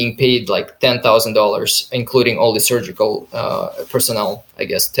 they're being paid like $10,000, including all the surgical personnel, I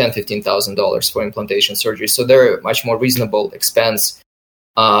guess, $10,000, $15,000 for implantation surgery. So they're a much more reasonable expense.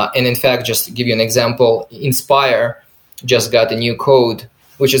 And in fact, just to give you an example, Inspire just got a new code,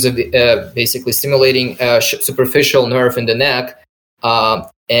 which is basically stimulating a superficial nerve in the neck.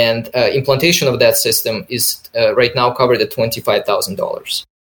 And implantation of that system is right now covered at $25,000.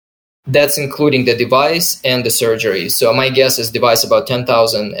 That's including the device and the surgery. So my guess is device about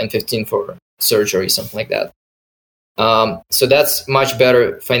 $10,000 and $15,000 for surgery, something like that. So that's much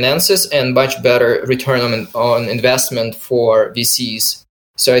better finances and much better return on investment for VCs.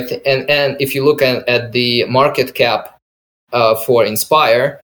 So and if you look at the market cap for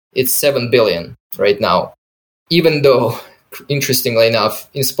Inspire, it's $7 billion right now. Even though, interestingly enough,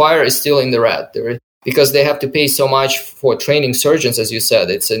 Inspire is still in the red because they have to pay so much for training surgeons, as you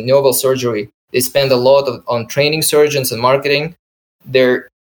said. It's a novel surgery. They spend a lot on training surgeons and marketing.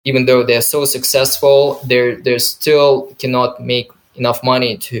 Even though they're so successful, they still cannot make enough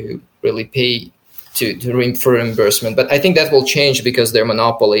money to really pay for reimbursement. But I think that will change because they're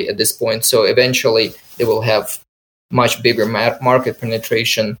monopoly at this point. So eventually they will have much bigger market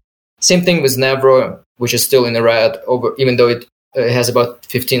penetration. Same thing with Nevro, which is still in the red, even though it has about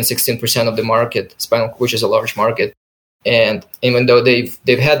 15-16% of the market, which is a large market. And even though they've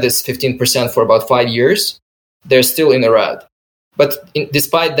had this 15% for about 5 years, they're still in the red. But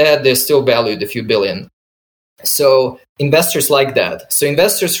despite that, they're still valued a few billion. So investors like that. So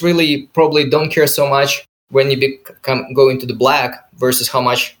investors really probably don't care so much when you go into the black versus how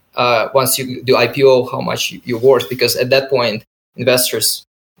much, once you do IPO, how much you're worth, because at that point, investors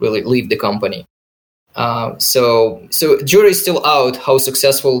really leave the company. So jury is still out how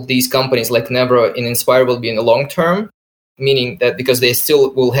successful these companies like Nevro and Inspire will be in the long term, meaning that because they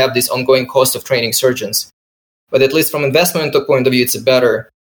still will have this ongoing cost of training surgeons. But at least from investment point of view, it's a better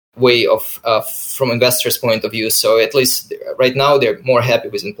way from investors' point of view. So at least right now, they're more happy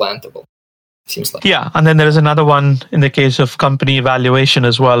with implantable. Seems like. Yeah, and then there is another one in the case of company evaluation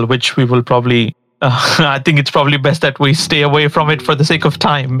as well, which we will probably, I think it's probably best that we stay away from it for the sake of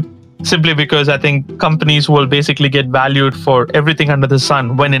time, simply because I think companies will basically get valued for everything under the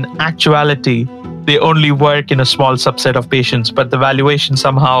sun, when in actuality, they only work in a small subset of patients, but the valuation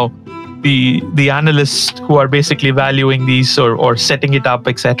somehow, the analysts who are basically valuing these or setting it up,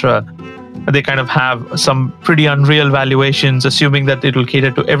 etc., they kind of have some pretty unreal valuations, assuming that it will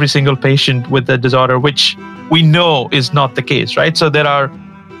cater to every single patient with the disorder, which we know is not the case, right? So there are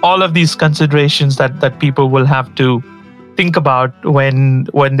all of these considerations that people will have to think about when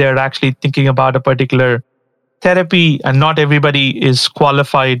they're actually thinking about a particular therapy, and not everybody is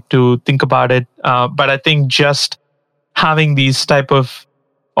qualified to think about it. But I think just having these type of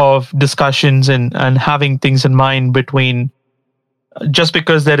discussions and having things in mind between, just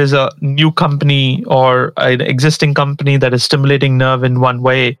because there is a new company or an existing company that is stimulating nerve in one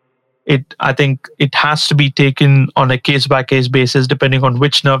way, I think it has to be taken on a case-by-case basis, depending on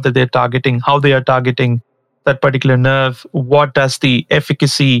which nerve that they're targeting, how they are targeting that particular nerve, what does the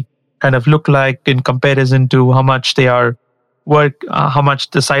efficacy kind of look like in comparison to how much how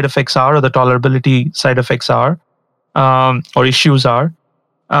much the side effects are, or the tolerability side effects are, or issues are.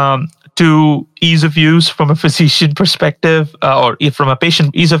 To ease of use from a physician perspective, or from a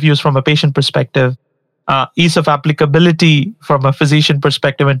patient, ease of use from a patient perspective, ease of applicability from a physician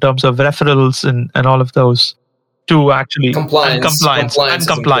perspective in terms of referrals and all of those, to actually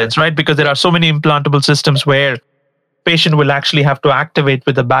compliance, right? Because there are so many implantable systems where patient will actually have to activate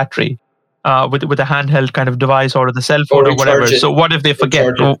with a battery, with a handheld kind of device or the cell phone or whatever. So what if they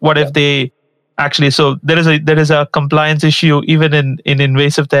forget? What if they actually? So there is a compliance issue even in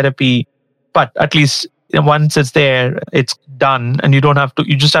invasive therapy, but at least once it's there, it's done, and you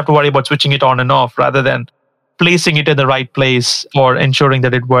just have to worry about switching it on and off rather than placing it in the right place or ensuring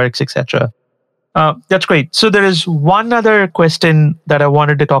that it works, etc. That's great. So there is one other question that I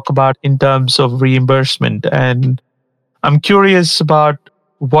wanted to talk about in terms of reimbursement. And I'm curious about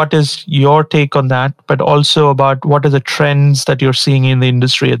what is your take on that, but also about what are the trends that you're seeing in the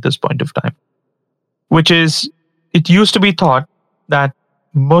industry at this point of time. Which is, it used to be thought that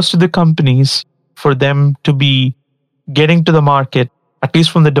most of the companies, for them to be getting to the market, at least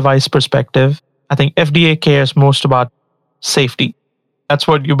from the device perspective, I think FDA cares most about safety. That's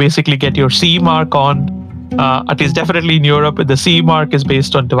what you basically get your CE mark on, at least definitely in Europe. The CE mark is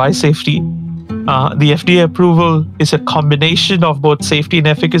based on device safety. The FDA approval is a combination of both safety and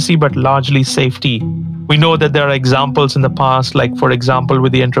efficacy, but largely safety. We know that there are examples in the past, like for example,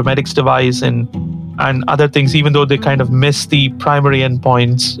 with the Entromedics device and other things, even though they kind of missed the primary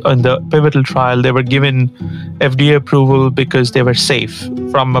endpoints in the pivotal trial, they were given FDA approval because they were safe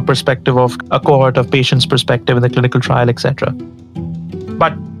from a perspective of a cohort of patients' perspective in the clinical trial, etc.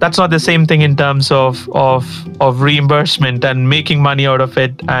 But that's not the same thing in terms of reimbursement and making money out of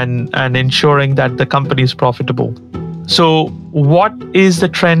it and ensuring that the company is profitable. So what is the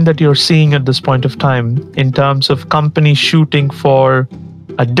trend that you're seeing at this point of time in terms of companies shooting for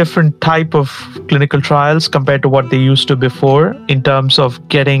a different type of clinical trials compared to what they used to before in terms of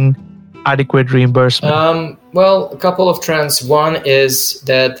getting adequate reimbursement? Well, a couple of trends. One is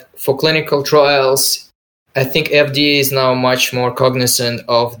that for clinical trials, I think FDA is now much more cognizant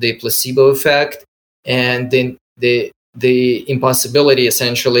of the placebo effect and the impossibility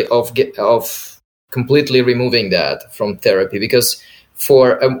essentially of completely removing that from therapy, because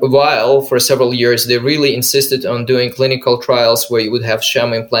for a while, for several years, they really insisted on doing clinical trials where you would have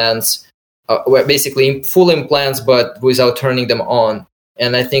sham implants, where basically full implants but without turning them on.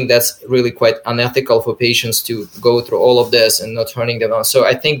 And I think that's really quite unethical for patients to go through all of this and not turning them on. So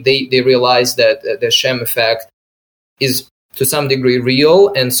I think they realize that the sham effect is to some degree real,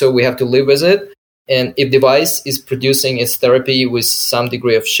 and so we have to live with it. And if device is producing its therapy with some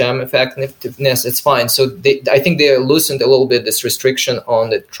degree of sham effectiveness, it's fine. So I think they loosened a little bit this restriction on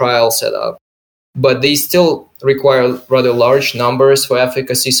the trial setup, but they still require rather large numbers for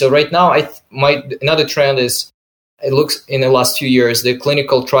efficacy. So right now, another trend is, it looks in the last few years, the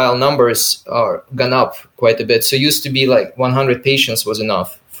clinical trial numbers are gone up quite a bit. So it used to be like 100 patients was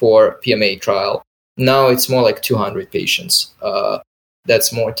enough for PMA trial. Now it's more like 200 patients.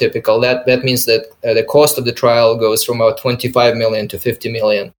 That's more typical. That means that the cost of the trial goes from about 25 million to 50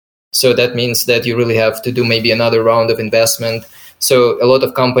 million. So that means that you really have to do maybe another round of investment. So a lot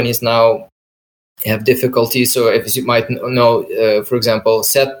of companies now have difficulty. So if you might know, for example,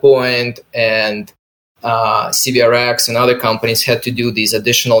 SetPoint and CVRx and other companies had to do these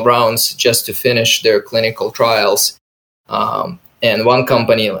additional rounds just to finish their clinical trials. And one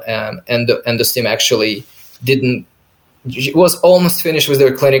company, Endostim, actually was almost finished with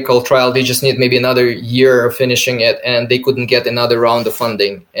their clinical trial. They just need maybe another year of finishing it, and they couldn't get another round of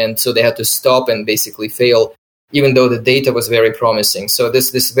funding. And so they had to stop and basically fail, even though the data was very promising. So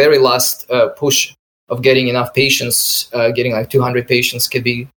this very last push of getting enough patients, getting like 200 patients, could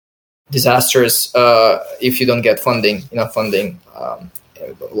be disastrous if you don't get enough funding.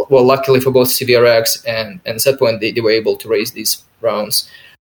 Well, luckily for both CVRx and SetPoint, they were able to raise these rounds.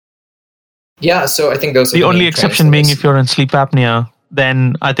 Yeah, so I think those are the only exception being if you're in sleep apnea,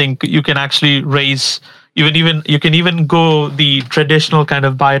 then I think you can actually raise you can even go the traditional kind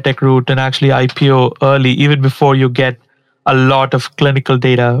of biotech route and actually IPO early, even before you get a lot of clinical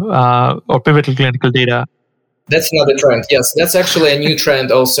data or pivotal clinical data. That's another trend. Yes, that's actually a new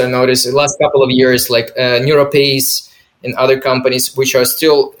trend. Also noticed the last couple of years, like NeuroPace and other companies which are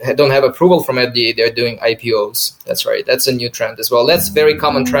still don't have approval from FDA, they're doing IPOs. That's right. That's a new trend as well. That's a very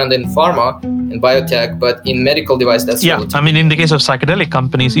common trend in pharma and biotech, but in medical device, that's I mean, in the case of psychedelic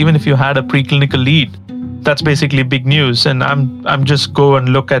companies, even if you had a preclinical lead, that's basically big news. And I'm just go and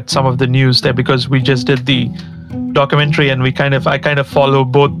look at some of the news there because we just did the documentary and I kind of follow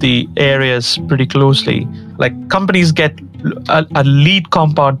both the areas pretty closely. Like companies get a lead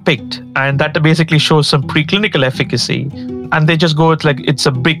compound picked, and that basically shows some preclinical efficacy, and they just go, it's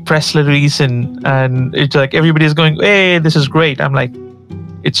a big press release and it's like everybody's going, hey, this is great. I'm like,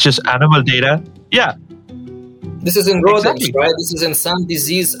 it's just animal data. Yeah. This is in rodents, right? This is in some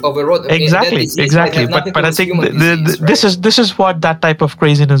disease of a rodent. Exactly. But I think this is what that type of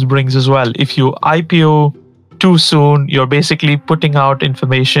craziness brings as well. If you IPO too soon, you're basically putting out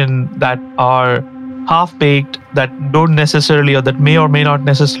information that are half-baked, that don't necessarily, or that may or may not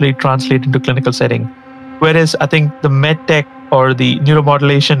necessarily translate into clinical setting. Whereas I think the medtech or the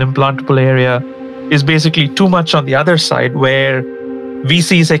neuromodulation implantable area is basically too much on the other side, where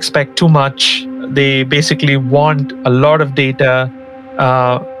VCs expect too much. They basically want a lot of data,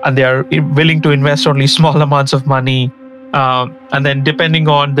 and they are willing to invest only small amounts of money. And then depending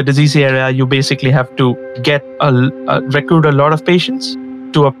on the disease area, you basically have to recruit a lot of patients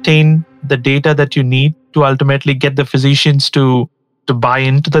to obtain the data that you need to ultimately get the physicians to buy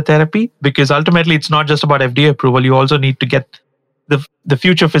into the therapy, because ultimately it's not just about FDA approval. You also need to get the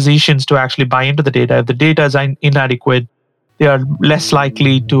future physicians to actually buy into the data. If the data is inadequate, they are less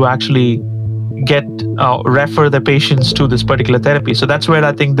likely to actually refer the patients to this particular therapy. So that's where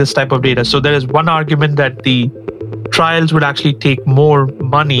I think this type of data. So there is one argument that the trials would actually take more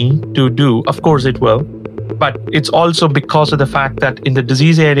money to do. Of course it will. But it's also because of the fact that in the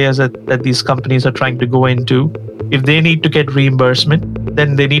disease areas that these companies are trying to go into, if they need to get reimbursement,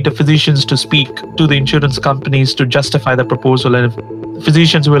 then they need the physicians to speak to the insurance companies to justify the proposal. And if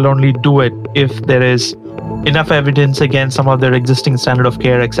physicians will only do it if there is enough evidence against some of their existing standard of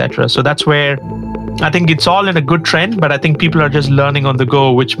care, etc. So that's where I think it's all in a good trend, but I think people are just learning on the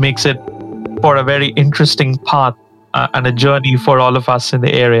go, which makes it for a very interesting path and a journey for all of us in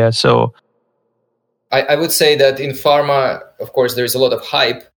the area. So I would say that in pharma, of course, there is a lot of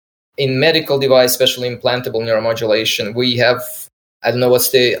hype. In medical device, especially implantable neuromodulation, we have, I don't know what's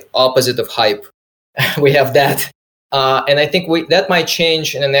the opposite of hype. We have that. And I think that might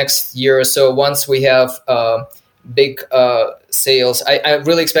change in the next year or so once we have big sales. I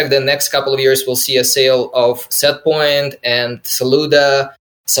really expect the next couple of years we'll see a sale of SetPoint and Saluda,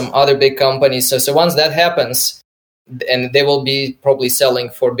 some other big companies. So once that happens, and they will be probably selling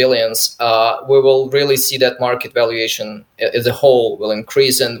for billions, we will really see that market valuation as a whole will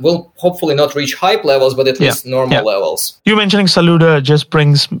increase and will hopefully not reach hype levels, but at least normal levels. You mentioning Saluda just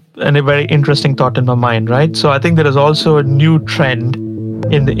brings a very interesting thought in my mind, right? So I think there is also a new trend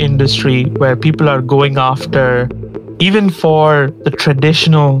in the industry where people are going after, even for the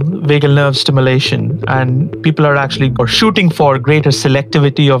traditional vagal nerve stimulation, and people are actually shooting for greater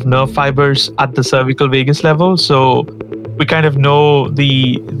selectivity of nerve fibers at the cervical vagus level. So we kind of know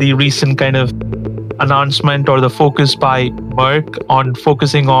the recent kind of announcement or the focus by Merck on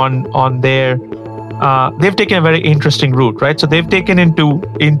focusing on their they've taken a very interesting route, right? So they've taken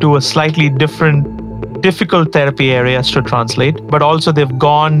into a slightly difficult therapy areas to translate, but also they've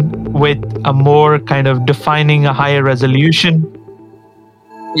gone with a more kind of defining a higher resolution.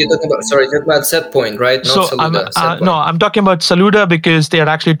 You're talking about SetPoint, right? Not Saluda. No, I'm talking about Saluda because they are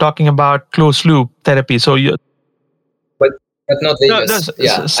actually talking about closed loop therapy. So but not Vegas.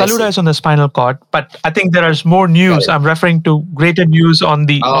 Saluda is on the spinal cord, but I think there is more news. I'm referring to greater news on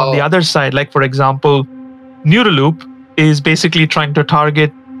the other side. Like for example, Neuraloop is basically trying to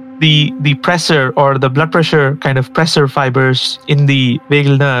target the pressor or the blood pressure kind of pressor fibers in the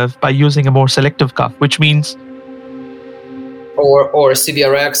vagal nerve by using a more selective cuff, which means or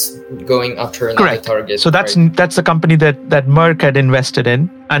CVRX going after another target. So that's the company that Merck had invested in.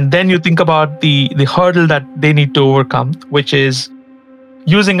 And then you think about the hurdle that they need to overcome, which is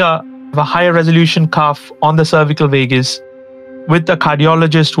using a higher resolution cuff on the cervical vagus with a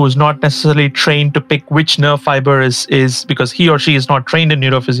cardiologist who is not necessarily trained to pick which nerve fiber is because he or she is not trained in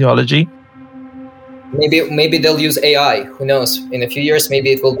neurophysiology. Maybe they'll use AI. Who knows? In a few years,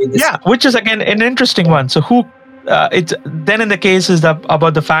 maybe it will be this. Yeah, which is again an interesting one. So it's then in the case is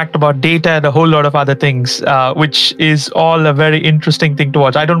about the fact about data and a whole lot of other things, which is all a very interesting thing to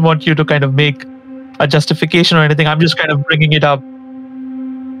watch. I don't want you to kind of make a justification or anything. I'm just kind of bringing it up.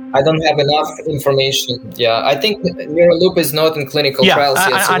 I don't have enough information. Yeah, I think Neuraloop is not in clinical trials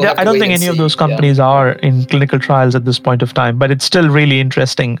yet. So I don't think any of those companies are in clinical trials at this point of time, but it's still really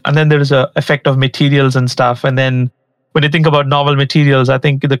interesting. And then there is a effect of materials and stuff. And then when you think about novel materials, I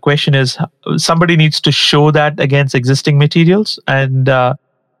think the question is somebody needs to show that against existing materials. And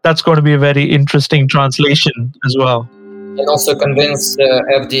that's going to be a very interesting translation as well. And also convince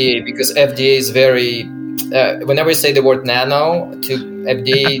FDA, because FDA is very... whenever you say the word nano to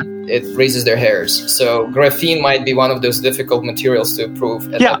FDA, it raises their hairs. So graphene might be one of those difficult materials to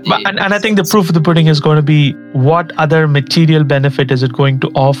approve. And I think the proof of the pudding is going to be what other material benefit is it going to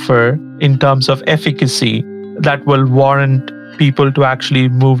offer in terms of efficacy that will warrant people to actually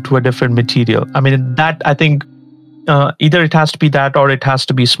move to a different material. I mean, that I think either it has to be that or it has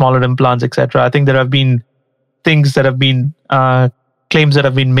to be smaller implants, etc. I think there have been things that have been claims that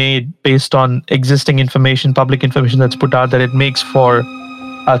have been made based on existing information, public information that's put out, that it makes for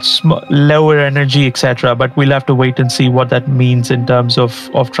a lower energy, etc. But we'll have to wait and see what that means in terms of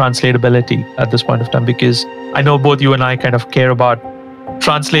translatability at this point of time, because I know both you and I kind of care about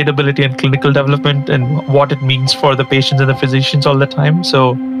translatability and clinical development and what it means for the patients and the physicians all the time.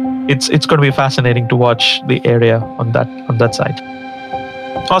 So it's going to be fascinating to watch the area on that side.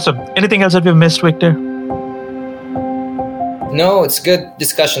 Awesome. Anything else that we've missed, Victor? No, it's good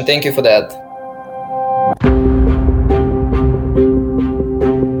discussion. Thank you for that.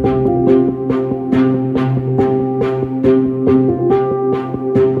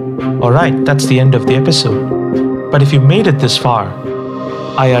 Alright, that's the end of the episode. But if you made it this far,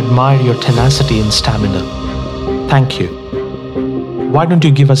 I admire your tenacity and stamina. Thank you. Why don't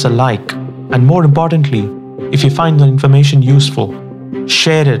you give us a like? And more importantly, if you find the information useful,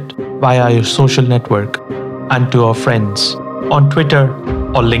 share it via your social network and to our friends on Twitter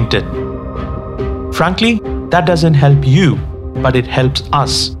or LinkedIn. Frankly, that doesn't help you, but it helps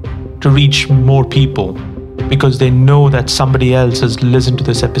us to reach more people because they know that somebody else has listened to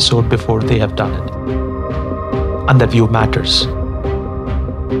this episode before they have done it. And that view matters.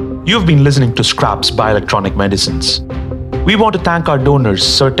 You've been listening to Scraps Bioelectronic Medicines. We want to thank our donors,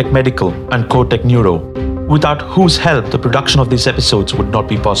 Certec Medical and Cotec Neuro, without whose help the production of these episodes would not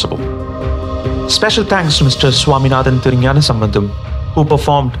be possible. Special thanks to Mr. Swaminathan Thirugnanasambandam, who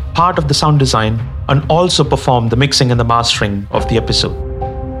performed part of the sound design and also performed the mixing and the mastering of the episode.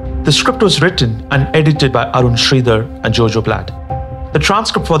 The script was written and edited by Arun Sridhar and Jojo Platt. The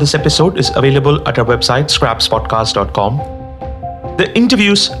transcript for this episode is available at our website, scrapspodcast.com. The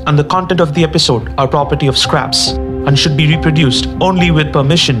interviews and the content of the episode are property of Scraps and should be reproduced only with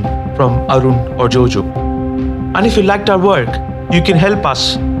permission from Arun or Jojo. And if you liked our work, you can help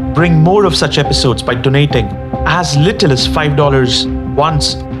us bring more of such episodes by donating as little as $5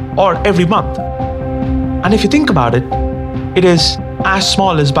 once or every month. And if you think about it, it is as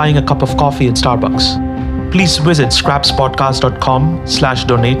small as buying a cup of coffee at Starbucks. Please visit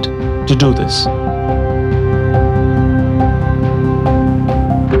scrapspodcast.com/donate to do this.